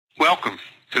Welcome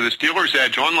to this Dealer's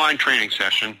Edge online training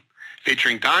session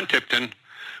featuring Don Tipton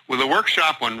with a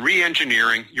workshop on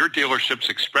re-engineering your dealership's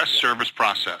express service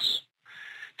process.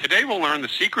 Today we'll learn the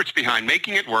secrets behind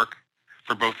making it work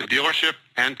for both the dealership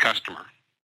and customer.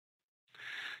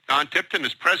 Don Tipton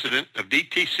is president of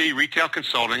DTC Retail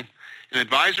Consulting, an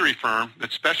advisory firm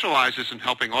that specializes in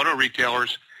helping auto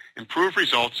retailers improve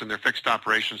results in their fixed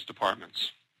operations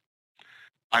departments.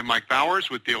 I'm Mike Bowers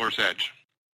with Dealer's Edge.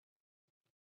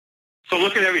 So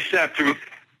look at every step to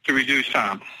reduce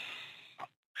time.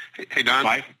 Hey Don.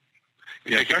 Mike?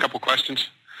 Take a couple questions.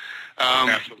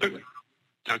 Absolutely.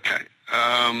 Okay.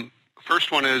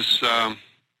 First one is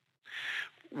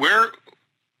what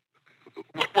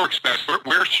works best?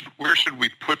 Where should we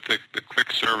put the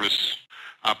quick service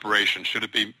operation? Should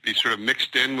it be sort of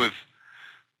mixed in with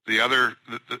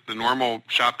the normal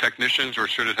shop technicians, or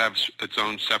should it have its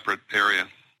own separate area?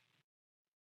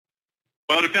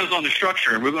 Well, it depends on the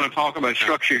structure. We're going to talk about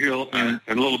structure here in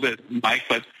a little bit, Mike.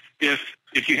 But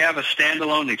if you have a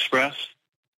standalone express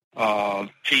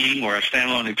team or a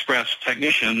standalone express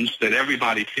technicians that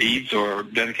everybody feeds or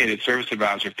dedicated service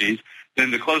advisor feeds,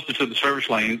 then the closer to the service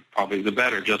lane, probably the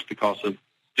better, just because of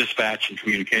dispatch and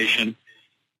communication.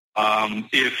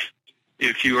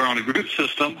 If you are on a group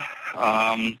system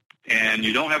and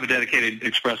you don't have a dedicated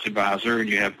express advisor and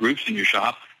you have groups in your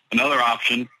shop, another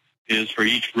option is for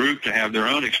each group to have their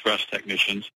own express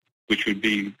technicians, which would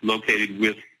be located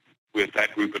with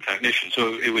that group of technicians.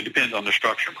 So it would depend on the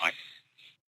structure, Mike.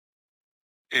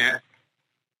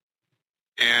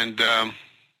 And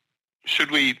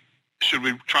should we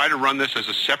try to run this as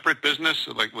a separate business,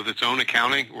 like with its own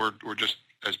accounting, or just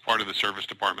as part of the service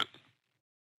department?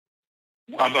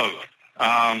 Both.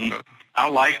 I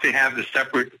like to have the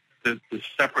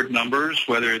separate numbers,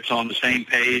 whether it's on the same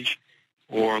page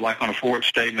or like on a Ford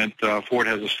statement. Ford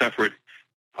has a separate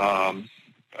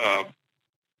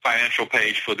financial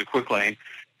page for the quick lane.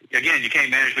 Again, you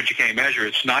can't manage what you can't measure.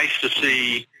 It's nice to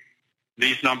see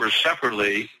these numbers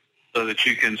separately so that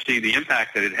you can see the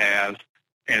impact that it has,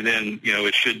 and then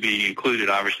it should be included,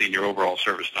 obviously, in your overall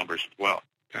service numbers as well.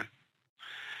 Okay.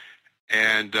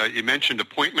 And you mentioned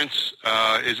appointments.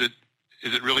 Is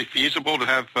it really feasible to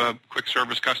have quick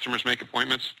service customers make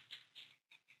appointments?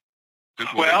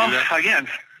 Well, again,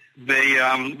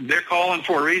 they're calling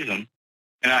for a reason,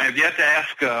 and I have yet to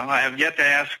ask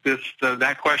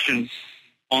that question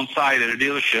on site at a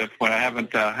dealership when I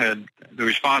haven't had the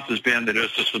response has been that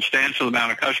there's a substantial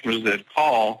amount of customers that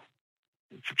call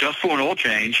just for an oil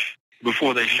change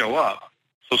before they show up.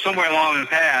 So somewhere along in the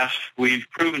past, we've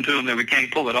proven to them that we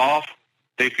can't pull it off.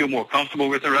 They feel more comfortable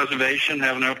with the reservation,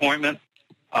 having an appointment.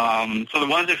 So the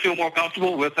ones that feel more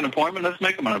comfortable with an appointment, let's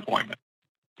make them an appointment.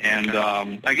 And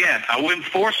again, I wouldn't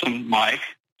force them, Mike.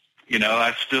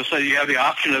 I still say you have the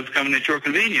option of coming at your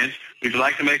convenience. If you'd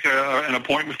like to make an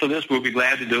appointment for this, we'll be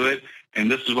glad to do it. And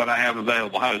this is what I have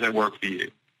available. How does that work for you?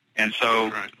 And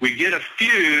so we get a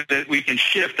few that we can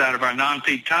shift out of our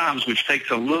non-peak times, which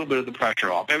takes a little bit of the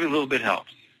pressure off. Every little bit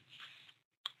helps.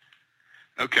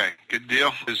 Okay, good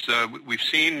deal. We've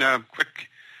seen quick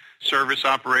service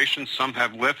operations. Some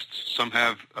have lifts. Some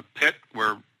have a pit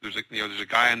where there's a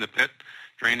guy in the pit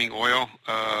draining oil.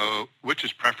 Which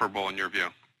is preferable in your view?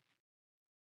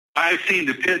 I've seen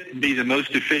the pit be the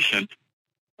most efficient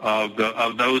of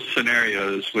those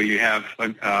scenarios where you have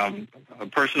a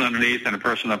person underneath and a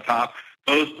person up top,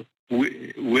 both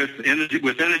within a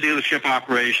dealership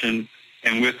operation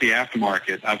and with the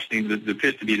aftermarket. I've seen the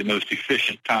pit to be the most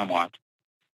efficient time-wise.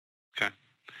 Okay.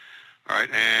 All right.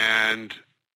 And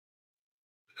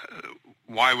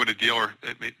why would a dealer?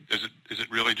 Is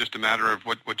it really just a matter of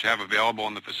what you have available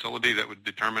in the facility that would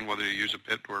determine whether you use a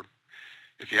pit, or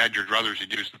if you had your druthers,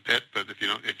 you'd use the pit, but if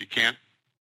you can't?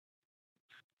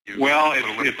 Well,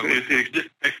 if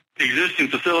the existing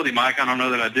facility, Mike, I don't know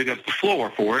that I'd dig up the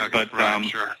floor for it, but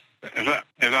sure.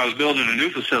 If I was building a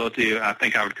new facility, I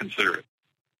think I would consider it.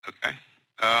 Okay.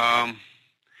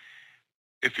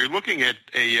 If you're looking at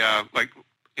a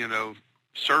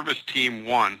service team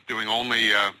 1 doing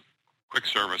only quick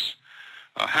service,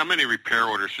 how many repair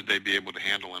orders should they be able to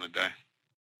handle in a day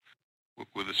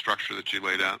with the structure that you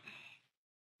laid out?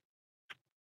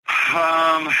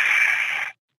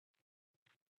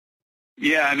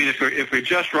 Yeah, I mean, if we're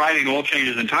just writing oil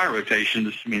changes and tire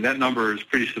rotations, I mean, that number is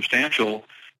pretty substantial.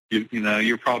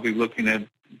 You're probably looking at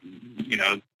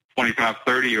 25,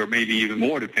 30, or maybe even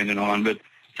more, depending on. But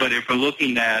if we're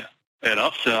looking at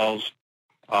upsells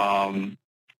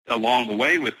along the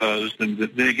way with those, then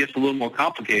it gets a little more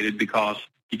complicated because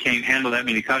you can't handle that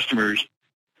many customers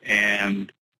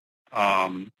and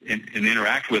and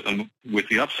interact with them with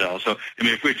the upsell. So, I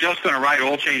mean, if we're just going to write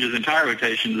oil changes and tire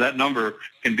rotations, that number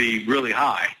can be really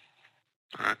high.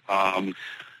 All right.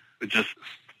 It just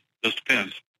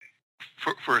depends.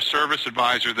 For a service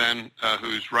advisor then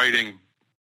who's writing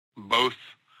both,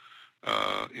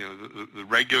 the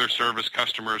regular service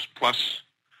customers plus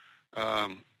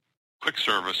quick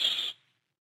service,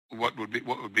 what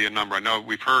would be a number? I know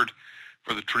we've heard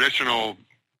for the traditional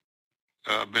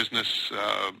business,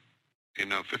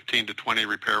 15 to 20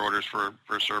 repair orders for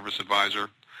a service advisor.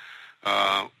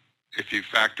 If you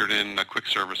factored in a quick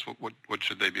service, what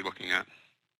should they be looking at?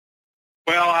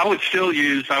 Well, I would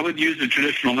use the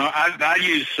traditional. No, I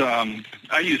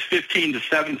use 15 to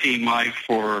 17, Mike,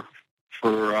 for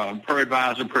per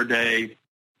advisor per day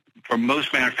for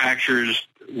most manufacturers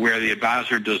where the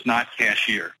advisor does not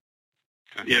cashier.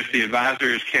 Okay. If the advisor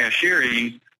is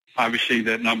cashiering, obviously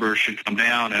that number should come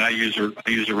down, and I use a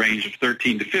range of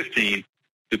 13 to 15,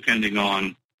 depending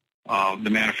on the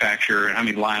manufacturer and how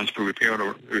many lines per repair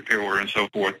order and so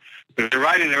forth. But if they're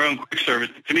writing their own quick service,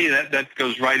 to me that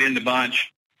goes right in the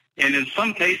bunch. And in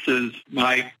some cases,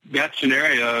 Mike, that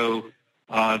scenario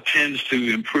tends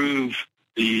to improve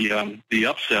the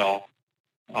upsell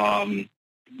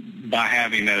by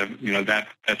having that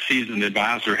seasoned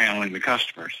advisor handling the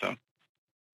customer. So,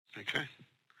 okay.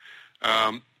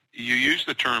 You use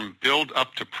the term "build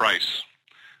up to price."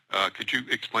 Could you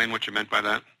explain what you meant by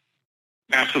that?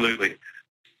 Absolutely.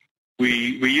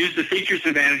 We use the features,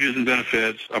 advantages, and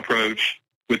benefits approach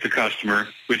with the customer,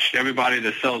 which everybody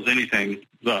that sells anything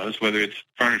does, whether it's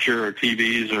furniture or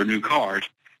TVs or new cars.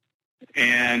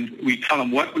 And we tell them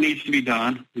what needs to be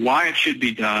done, why it should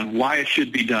be done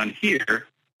here,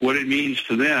 what it means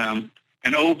to them,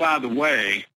 and oh, by the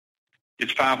way,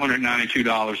 it's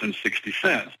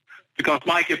 $592.60. Because,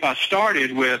 Mike, if I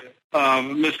started with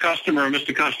Miss Customer or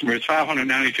Mr. Customer, it's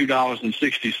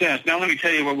 $592.60. Now let me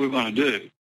tell you what we're going to do.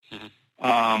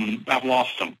 Mm-hmm. I've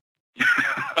lost them.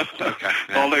 Okay.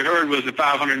 Yeah. All they heard was the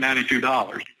 $592.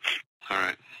 All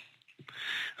right.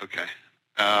 Okay.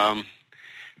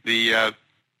 The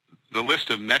list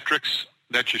of metrics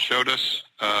that you showed us,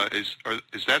 is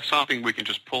that something we can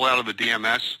just pull out of the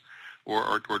DMS,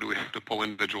 or do we have to pull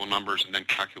individual numbers and then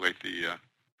calculate the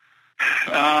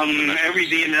every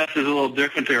DMS is a little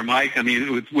different there, Mike. I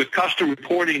mean, with custom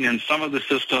reporting in some of the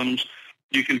systems,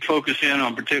 you can focus in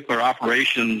on particular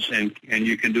operations, and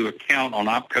you can do a count on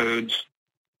opcodes,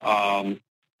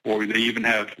 or they even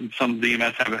have some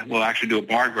DMS will actually do a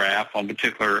bar graph on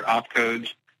particular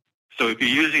opcodes. So if you're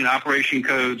using operation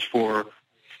codes for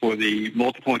the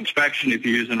multiple inspection, if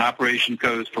you're using operation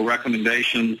codes for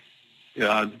recommendations,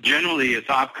 generally it's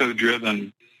opcode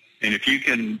driven, and if you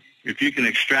can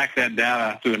extract that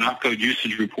data through an opcode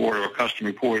usage report or a custom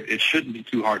report, it shouldn't be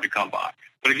too hard to come by.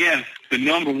 But again, the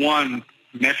number one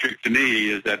metric to me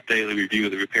is that daily review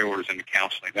of the repair orders and the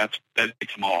counseling. That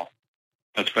beats them all.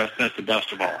 That's the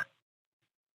best of all.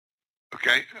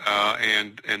 Okay,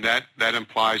 and that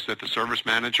implies that the service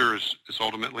manager is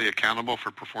ultimately accountable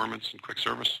for performance and quick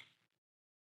service?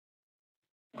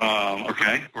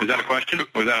 Okay. Is that a question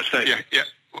or is that a statement? Yeah.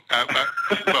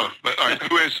 Both. But all right,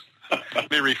 who is?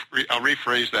 I'll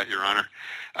rephrase that, Your Honor.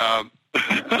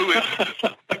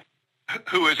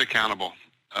 Who is accountable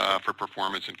for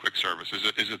performance and quick service?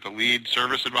 Is it the lead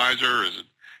service advisor? Is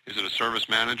it a service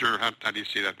manager? How do you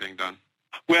see that being done?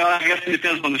 Well, I guess it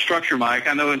depends on the structure, Mike.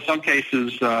 I know in some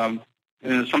cases, in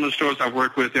some of the stores I've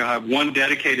worked with, they'll have one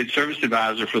dedicated service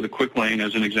advisor for the quick lane,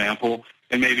 as an example,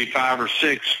 and maybe 5 or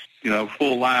 6,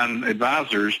 full line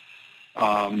advisors.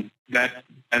 That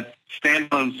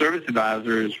standalone service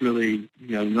advisor is really,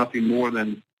 nothing more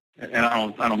than, and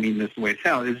I don't mean this the way it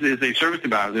sounds, is a service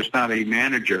advisor. It's not a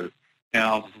manager.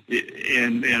 Now,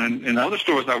 in other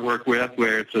stores I work with,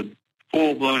 where it's a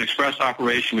full-blown express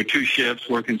operation with 2 shifts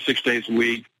working 6 days a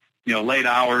week, late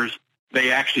hours,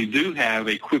 they actually do have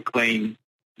a quick lane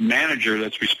manager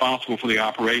that's responsible for the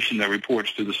operation that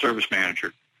reports to the service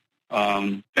manager.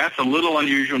 That's a little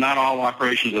unusual. Not all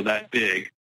operations are that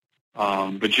big.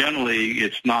 But generally,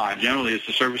 it's not. Generally, it's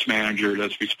the service manager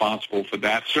that's responsible for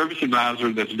that. Service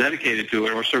advisor that's dedicated to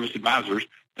it, or service advisors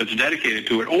that's dedicated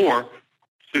to it, or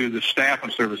to the staff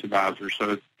of service advisors.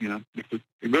 So,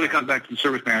 it really comes back to the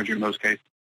service manager in most cases.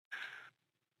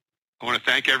 I want to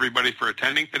thank everybody for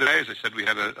attending today. As I said, we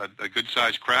had a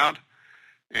good-sized crowd,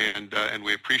 and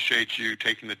we appreciate you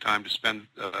taking the time to spend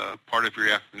part of your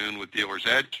afternoon with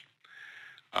DealersEdge.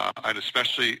 I'd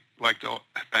especially like to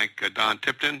thank Don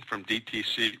Tipton from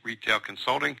DTC Retail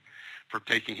Consulting for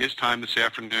taking his time this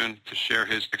afternoon to share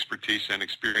his expertise and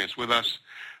experience with us,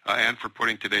 and for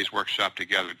putting today's workshop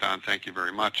together. Don, thank you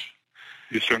very much.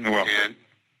 You're certainly welcome.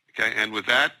 Okay, and with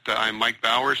that, I'm Mike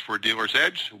Bowers for Dealer's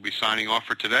Edge. We'll be signing off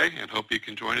for today and hope you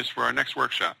can join us for our next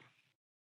workshop.